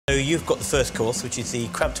So you've got the first course, which is the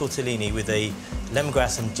crab tortellini with a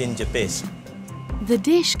lemongrass and ginger bisque. The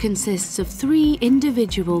dish consists of 3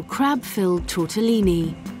 individual crab-filled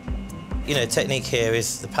tortellini. You know, the technique here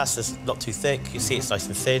is the pasta's not too thick. You see it's nice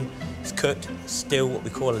and thin. It's cooked, still what we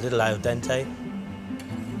call a little al dente.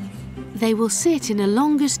 They will sit in a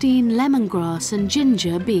langoustine, lemongrass and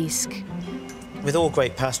ginger bisque. With all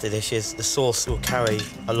great pasta dishes, the sauce will carry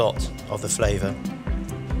a lot of the flavour.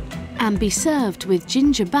 And be served with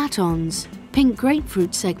ginger batons, pink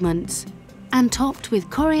grapefruit segments, and topped with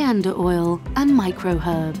coriander oil and micro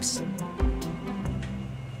herbs.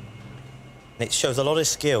 It shows a lot of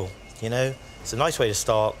skill, you know. It's a nice way to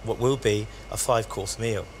start what will be a 5-course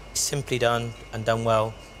meal. Simply done and done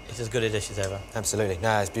well, it's as good a dish as ever. Absolutely.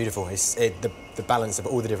 No, it's beautiful. It's the balance of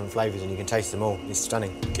all the different flavours, and you can taste them all. It's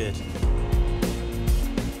stunning. Good.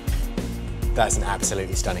 That's an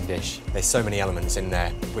absolutely stunning dish. There's so many elements in there,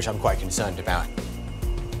 which I'm quite concerned about.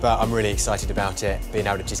 But I'm really excited about it, being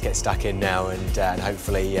able to just get stuck in now and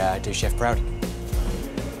hopefully do Chef proud.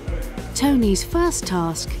 Tony's first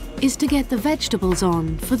task is to get the vegetables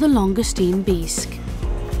on for the langoustine bisque.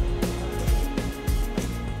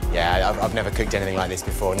 Yeah, I've never cooked anything like this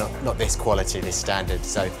before, not this quality, this standard.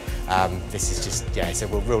 So this is just, yeah, it's a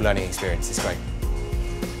real learning experience. It's great.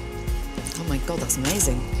 Oh my God, that's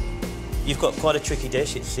amazing. You've got quite a tricky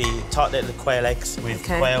dish. It's the tartlet of quail eggs with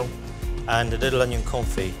quail and a little onion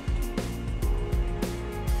confit.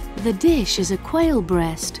 The dish is a quail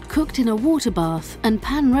breast cooked in a water bath and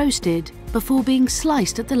pan-roasted before being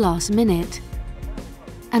sliced at the last minute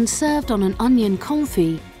and served on an onion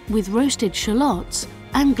confit with roasted shallots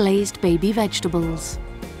and glazed baby vegetables.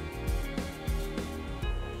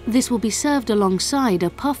 This will be served alongside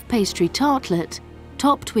a puff pastry tartlet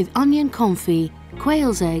topped with onion confit,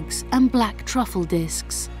 quail's eggs and black truffle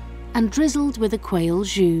discs, and drizzled with a quail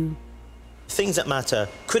jus. Things that matter,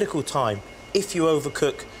 critical time. If you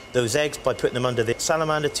overcook those eggs by putting them under the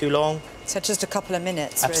salamander too long... So just a couple of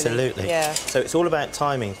minutes, Absolutely. Really. Yeah. So it's all about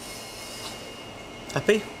timing.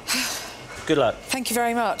 Happy? Good luck. Thank you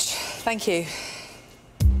very much. Thank you.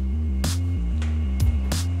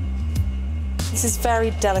 This is very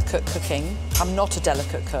delicate cooking. I'm not a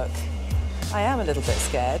delicate cook. I am a little bit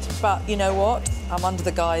scared, but you know what? I'm under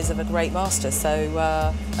the guise of a great master,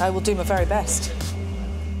 so I will do my very best.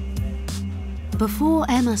 Before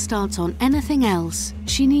Emma starts on anything else,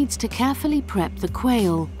 she needs to carefully prep the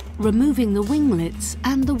quail, removing the winglets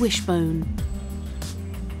and the wishbone.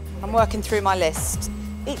 I'm working through my list.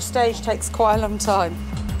 Each stage takes quite a long time.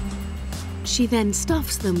 She then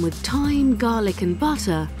stuffs them with thyme, garlic and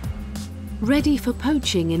butter, ready for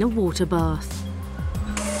poaching in a water bath.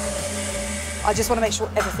 I just want to make sure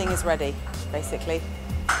everything is ready, basically.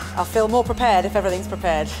 I'll feel more prepared if everything's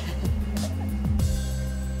prepared.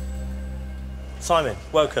 Simon,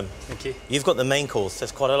 welcome. Thank you. You've got the main course.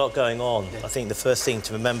 There's quite a lot going on. Yeah. I think the first thing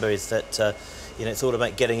to remember is that you know, it's all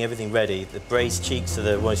about getting everything ready. The braised cheeks are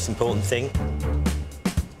the most important thing.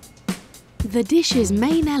 The dish's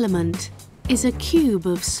main element is a cube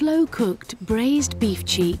of slow-cooked braised beef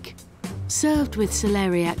cheek, served with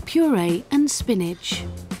celeriac puree and spinach.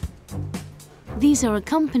 These are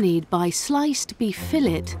accompanied by sliced beef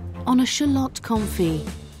fillet on a shallot confit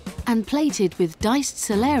and plated with diced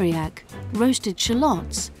celeriac, roasted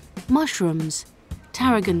shallots, mushrooms,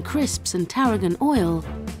 tarragon crisps and tarragon oil,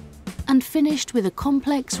 and finished with a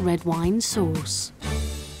complex red wine sauce.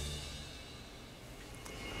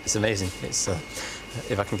 It's amazing. It's,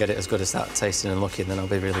 if I can get it as good as that tasting and looking, then I'll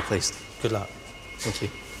be really pleased. Good luck. Thank you.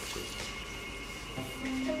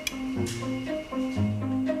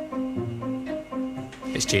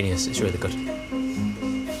 It's genius. It's really good.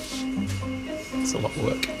 It's a lot of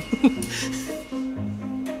work.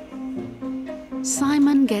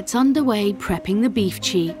 Simon gets underway prepping the beef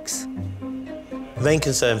cheeks. The main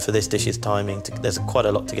concern for this dish is timing. There's quite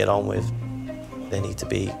a lot to get on with. They need to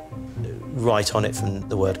be right on it from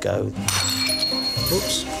the word go.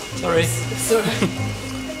 Oops, sorry.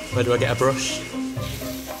 Where do I get a brush?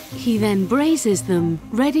 He then braises them,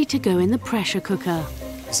 ready to go in the pressure cooker.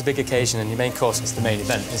 It's a big occasion, and your main course is the main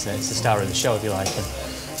event, isn't it? It's the star of the show, if you like. And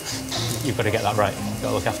you've got to get that right. You've got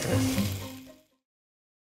to look after it.